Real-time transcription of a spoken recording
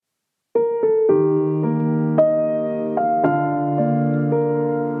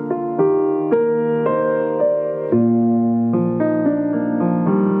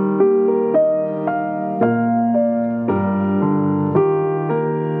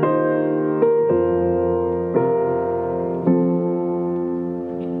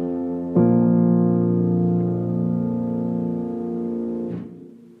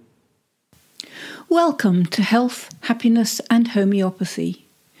Welcome to Health, Happiness and Homeopathy.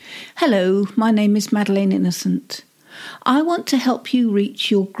 Hello, my name is Madeleine Innocent. I want to help you reach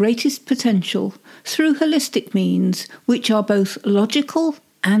your greatest potential through holistic means which are both logical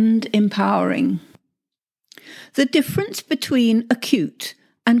and empowering. The difference between acute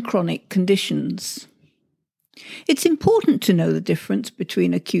and chronic conditions. It's important to know the difference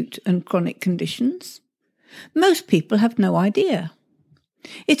between acute and chronic conditions. Most people have no idea.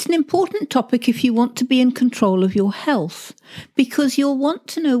 It's an important topic if you want to be in control of your health, because you'll want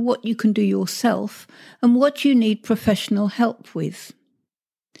to know what you can do yourself and what you need professional help with.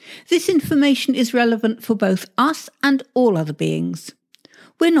 This information is relevant for both us and all other beings.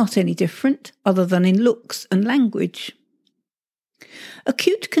 We're not any different other than in looks and language.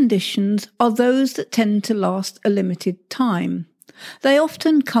 Acute conditions are those that tend to last a limited time. They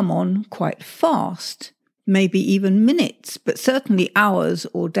often come on quite fast. Maybe even minutes, but certainly hours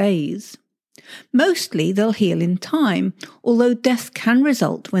or days. Mostly they'll heal in time, although death can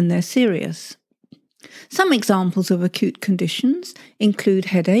result when they're serious. Some examples of acute conditions include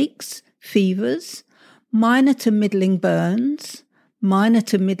headaches, fevers, minor to middling burns, minor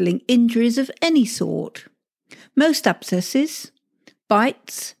to middling injuries of any sort, most abscesses,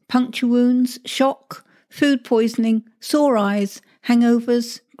 bites, puncture wounds, shock, food poisoning, sore eyes,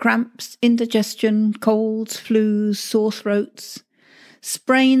 hangovers, cramps, indigestion, colds, flus, sore throats,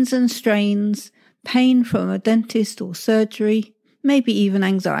 sprains and strains, pain from a dentist or surgery, maybe even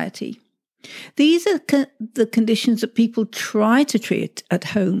anxiety. These are the conditions that people try to treat at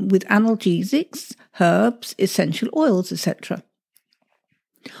home with analgesics, herbs, essential oils, etc.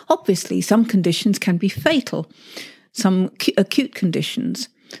 Obviously, some conditions can be fatal, some acute conditions,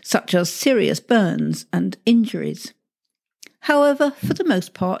 such as serious burns and injuries. However, for the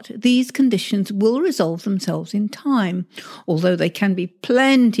most part, these conditions will resolve themselves in time, although they can be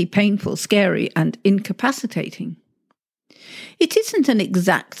plenty painful, scary, and incapacitating. It isn't an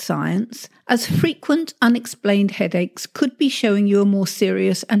exact science, as frequent unexplained headaches could be showing you a more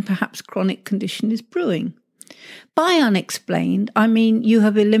serious and perhaps chronic condition is brewing. By unexplained, I mean you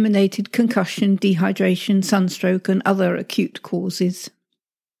have eliminated concussion, dehydration, sunstroke, and other acute causes.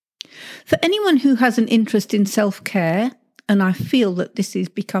 For anyone who has an interest in self-care, and I feel that this is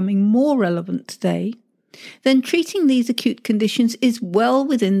becoming more relevant today, then treating these acute conditions is well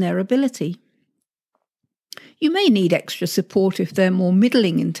within their ability. You may need extra support if they're more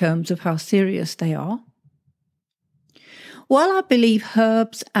middling in terms of how serious they are. While I believe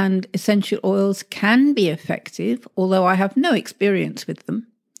herbs and essential oils can be effective, although I have no experience with them,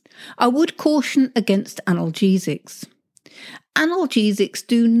 I would caution against analgesics. Analgesics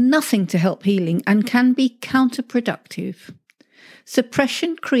do nothing to help healing and can be counterproductive.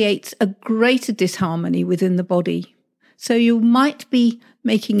 Suppression creates a greater disharmony within the body. So you might be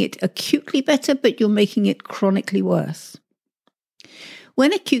making it acutely better, but you're making it chronically worse.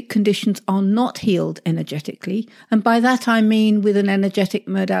 When acute conditions are not healed energetically, and by that I mean with an energetic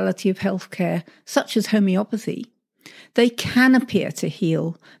modality of healthcare, such as homeopathy, they can appear to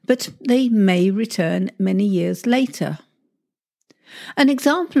heal, but they may return many years later. An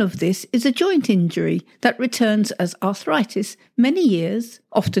example of this is a joint injury that returns as arthritis many years,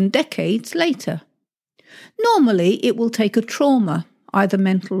 often decades later. Normally, it will take a trauma, either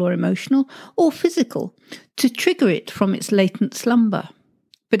mental or emotional, or physical, to trigger it from its latent slumber.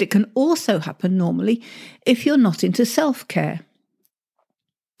 But it can also happen normally if you're not into self-care.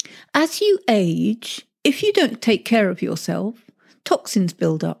 As you age, if you don't take care of yourself, toxins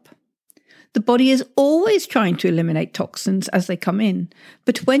build up. The body is always trying to eliminate toxins as they come in,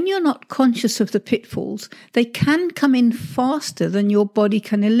 but when you're not conscious of the pitfalls, they can come in faster than your body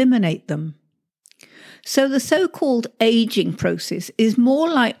can eliminate them. So the so-called aging process is more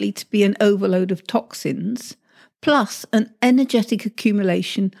likely to be an overload of toxins, plus an energetic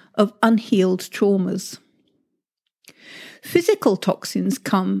accumulation of unhealed traumas. Physical toxins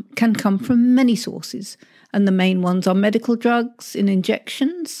can come from many sources, and the main ones are medical drugs in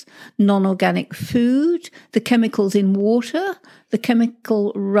injections, non-organic food, the chemicals in water, the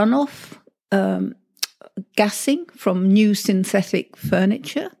chemical runoff, gassing from new synthetic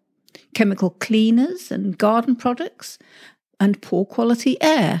furniture, chemical cleaners and garden products, and poor quality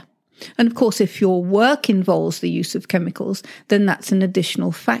air. And of course, if your work involves the use of chemicals, then that's an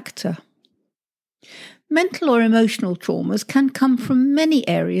additional factor. Mental or emotional traumas can come from many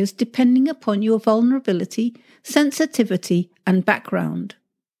areas depending upon your vulnerability, sensitivity, and background.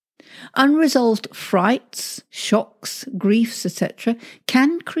 Unresolved frights, shocks, griefs, etc.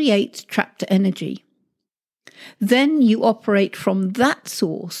 can create trapped energy. Then you operate from that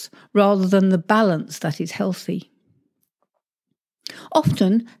source rather than the balance that is healthy.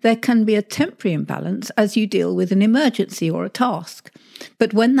 Often there can be a temporary imbalance as you deal with an emergency or a task,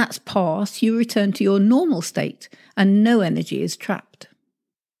 but when that's passed, you return to your normal state and no energy is trapped.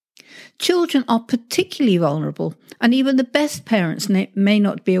 Children are particularly vulnerable, and even the best parents may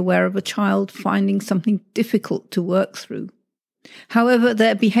not be aware of a child finding something difficult to work through. However,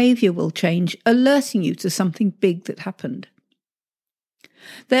 their behaviour will change, alerting you to something big that happened.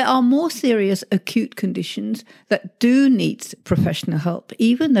 There are more serious acute conditions that do need professional help,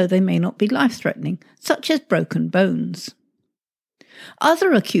 even though they may not be life-threatening, such as broken bones.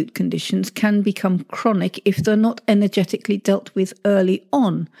 Other acute conditions can become chronic if they're not energetically dealt with early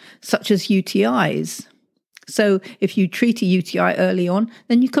on, such as UTIs. So if you treat a UTI early on,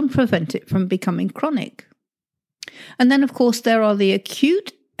 then you can prevent it from becoming chronic. And then, of course, there are the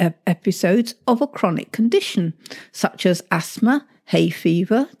acute episodes of a chronic condition, such as asthma, hay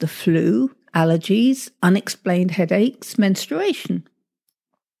fever, the flu, allergies, unexplained headaches, menstruation.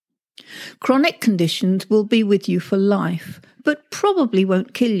 Chronic conditions will be with you for life, but probably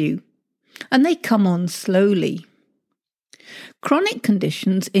won't kill you, and they come on slowly. Chronic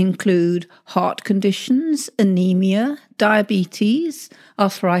conditions include heart conditions, anemia, diabetes,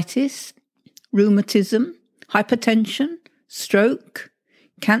 arthritis, rheumatism, hypertension, stroke,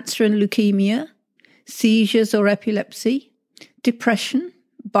 cancer and leukemia, seizures or epilepsy, depression,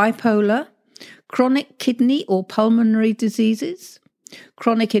 bipolar, chronic kidney or pulmonary diseases,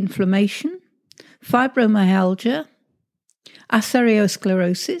 chronic inflammation, fibromyalgia,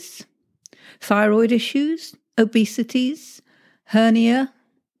 atherosclerosis, thyroid issues, obesities, hernia,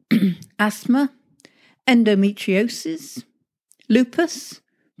 asthma, endometriosis, lupus,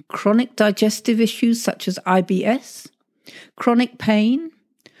 chronic digestive issues such as IBS, chronic pain,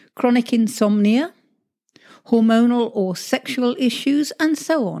 chronic insomnia, hormonal or sexual issues, and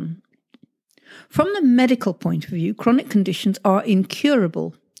so on. From the medical point of view, chronic conditions are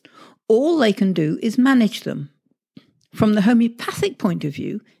incurable. All they can do is manage them. From the homeopathic point of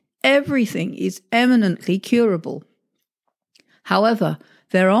view, everything is eminently curable. However,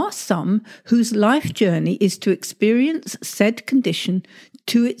 there are some whose life journey is to experience said condition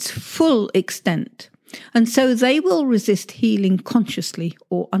to its full extent, and so they will resist healing consciously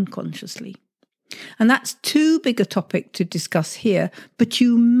or unconsciously. And that's too big a topic to discuss here, but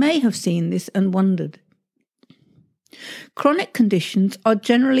you may have seen this and wondered. Chronic conditions are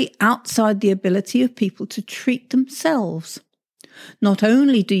generally outside the ability of people to treat themselves. Not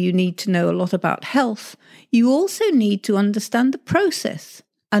only do you need to know a lot about health, you also need to understand the process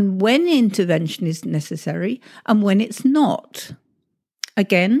and when intervention is necessary and when it's not.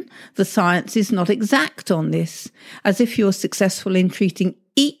 Again, the science is not exact on this, as if you're successful in treating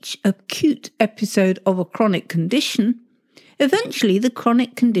each acute episode of a chronic condition, eventually the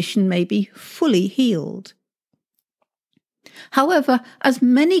chronic condition may be fully healed. However, as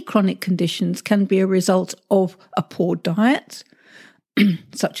many chronic conditions can be a result of a poor diet,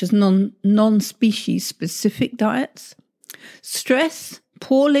 such as non-species specific diets, stress,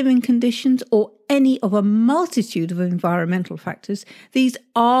 poor living conditions, or any of a multitude of environmental factors, these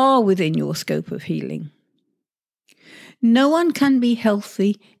are within your scope of healing. No one can be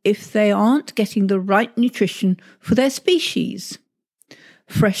healthy if they aren't getting the right nutrition for their species.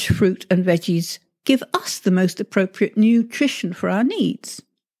 Fresh fruit and veggies give us the most appropriate nutrition for our needs.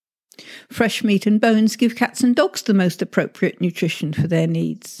 Fresh meat and bones give cats and dogs the most appropriate nutrition for their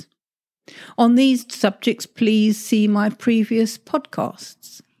needs. On these subjects, please see my previous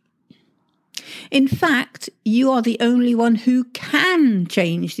podcasts. In fact, you are the only one who can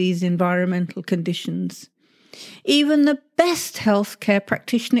change these environmental conditions. Even the best healthcare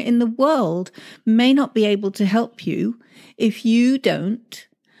practitioner in the world may not be able to help you if you don't,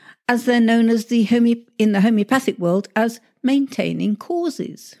 as they're known as in the homeopathic world as maintaining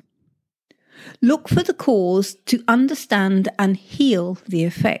causes. Look for the cause to understand and heal the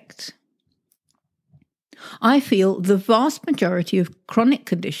effect. I feel the vast majority of chronic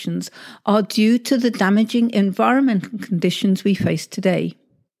conditions are due to the damaging environmental conditions we face today.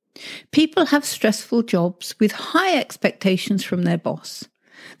 People have stressful jobs with high expectations from their boss.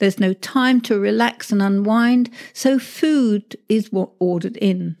 There's no time to relax and unwind, so food is ordered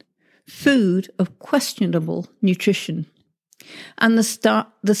in. Food of questionable nutrition. And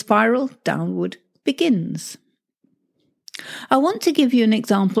the spiral downward begins. I want to give you an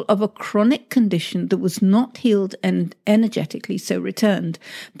example of a chronic condition that was not healed and energetically so returned.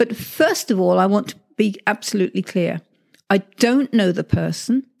 But first of all, I want to be absolutely clear. I don't know the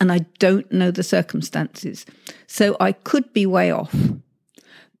person and I don't know the circumstances, so I could be way off.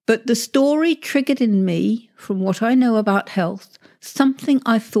 But the story triggered in me, from what I know about health, something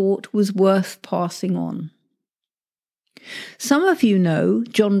I thought was worth passing on. Some of you know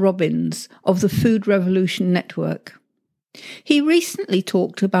John Robbins of the Food Revolution Network. He recently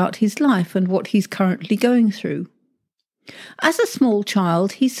talked about his life and what he's currently going through. As a small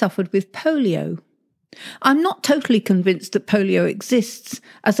child, he suffered with polio. I'm not totally convinced that polio exists,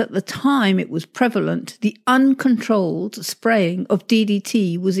 as at the time it was prevalent, the uncontrolled spraying of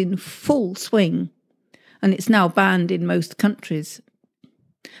DDT was in full swing, and it's now banned in most countries.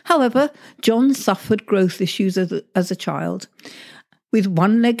 However, John suffered growth issues as a child, with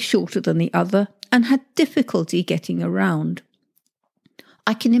one leg shorter than the other, and had difficulty getting around.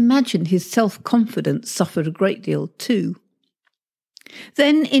 I can imagine his self-confidence suffered a great deal too.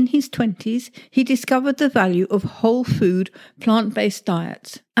 Then, in his 20s, he discovered the value of whole food, plant-based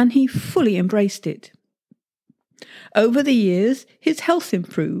diets, and he fully embraced it. Over the years, his health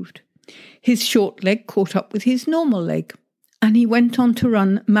improved. His short leg caught up with his normal leg, and he went on to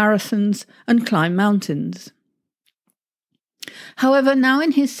run marathons and climb mountains. However, now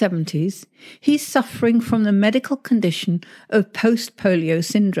in his 70s, he's suffering from the medical condition of post-polio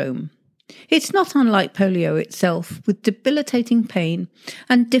syndrome. It's not unlike polio itself, with debilitating pain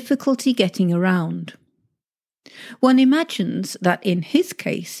and difficulty getting around. One imagines that in his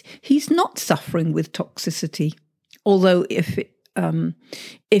case, he's not suffering with toxicity, although if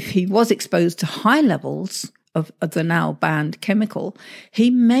he was exposed to high levels of the now banned chemical, he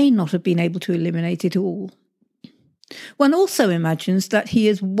may not have been able to eliminate it all. One also imagines that he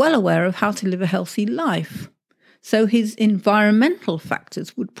is well aware of how to live a healthy life, so his environmental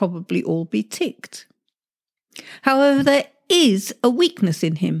factors would probably all be ticked. However, there is a weakness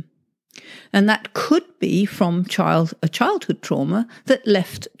in him, and that could be from a childhood trauma that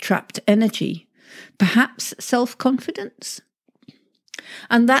left trapped energy, perhaps self-confidence.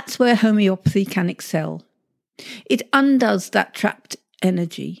 And that's where homeopathy can excel. It undoes that trapped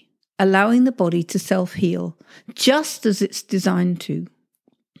energy, allowing the body to self-heal, just as it's designed to.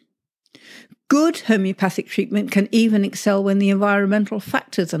 Good homeopathic treatment can even excel when the environmental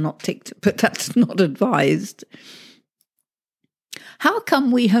factors are not ticked, but that's not advised. How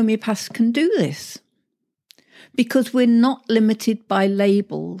come we homeopaths can do this? Because we're not limited by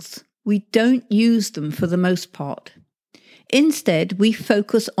labels. We don't use them for the most part. Instead, we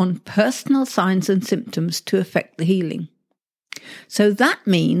focus on personal signs and symptoms to affect the healing. So that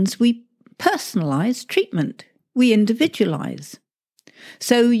means we personalise treatment. We individualise.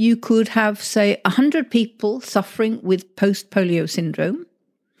 So you could have, say, 100 people suffering with post-polio syndrome,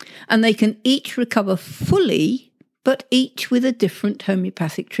 and they can each recover fully, but each with a different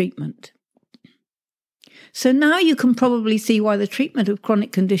homeopathic treatment. So now you can probably see why the treatment of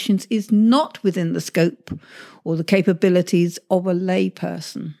chronic conditions is not within the scope or the capabilities of a lay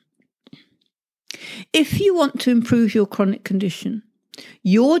person. If you want to improve your chronic condition,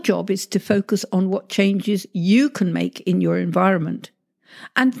 your job is to focus on what changes you can make in your environment.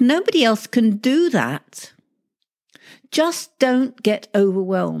 And nobody else can do that. Just don't get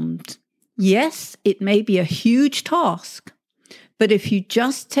overwhelmed. Yes, it may be a huge task, but if you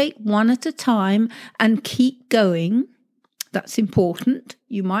just take one at a time and keep going, that's important.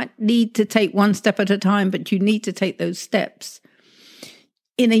 You might need to take one step at a time, but you need to take those steps.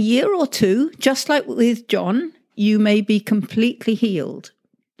 In a year or two, just like with John, you may be completely healed,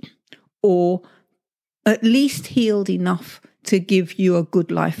 or at least healed enough to give you a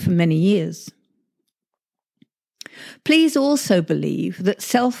good life for many years. Please also believe that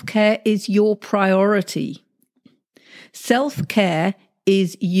self-care is your priority. Self-care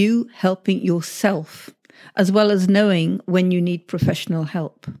is you helping yourself, as well as knowing when you need professional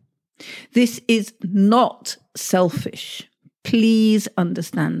help. This is not selfish. Please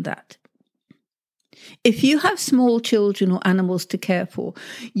understand that. If you have small children or animals to care for,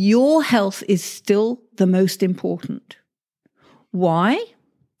 your health is still the most important. Why?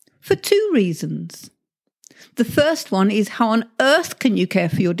 For two reasons. The first one is, how on earth can you care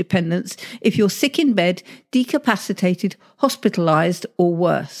for your dependents if you're sick in bed, decapacitated, hospitalized, or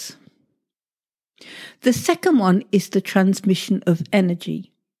worse? The second one is the transmission of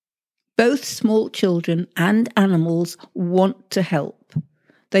energy. Both small children and animals want to help.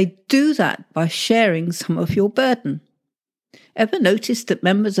 They do that by sharing some of your burden. Ever noticed that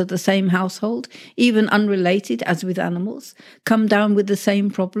members of the same household, even unrelated as with animals, come down with the same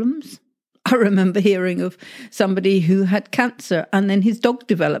problems? I remember hearing of somebody who had cancer and then his dog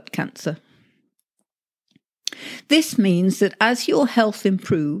developed cancer. This means that as your health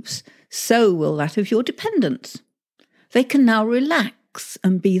improves, so will that of your dependents. They can now relax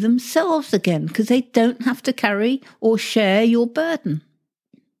and be themselves again because they don't have to carry or share your burden.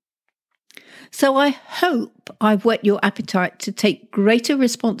 So I hope I've whet your appetite to take greater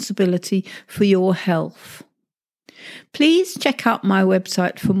responsibility for your health. Please check out my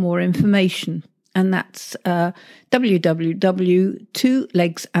website for more information, and that's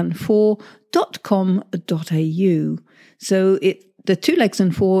www.twolegsand4.com.au. So the 2 legs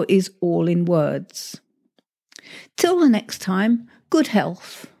and 4 is all in words. Till the next time, good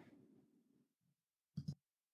health.